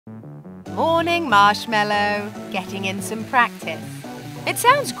Morning, Marshmello. Getting in some practice. It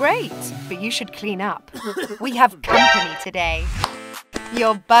sounds great, but you should clean up. We have company today.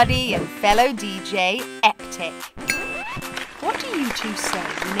 Your buddy and fellow DJ, Eptic. What do you two say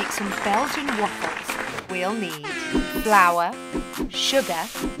we make some Belgian waffles? We'll need flour, sugar,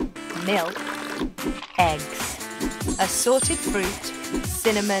 milk, eggs, assorted fruit,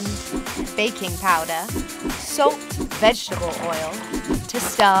 cinnamon, baking powder, salt, vegetable oil. To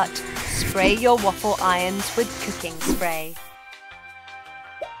start, spray your waffle irons with cooking spray.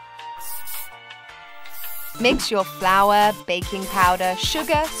 Mix your flour, baking powder,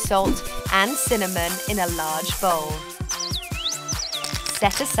 sugar, salt, and cinnamon in a large bowl.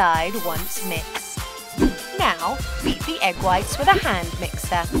 Set aside once mixed. Now, beat the egg whites with a hand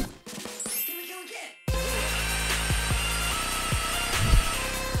mixer.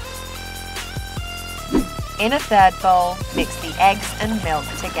 In a third bowl, mix the eggs and milk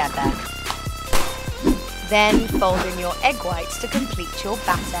together. Then fold in your egg whites to complete your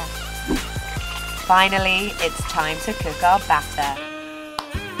batter. Finally, it's time to cook our batter.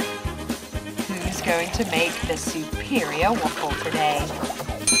 Who's going to make the superior waffle today?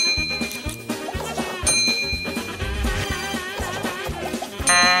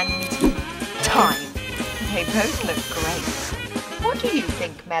 And time. They both look great. What do you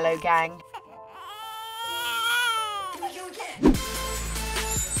think, Mellow Gang?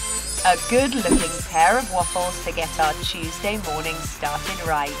 A good-looking pair of waffles to get our Tuesday morning started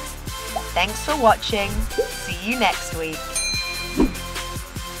right. Thanks for watching. See you next week.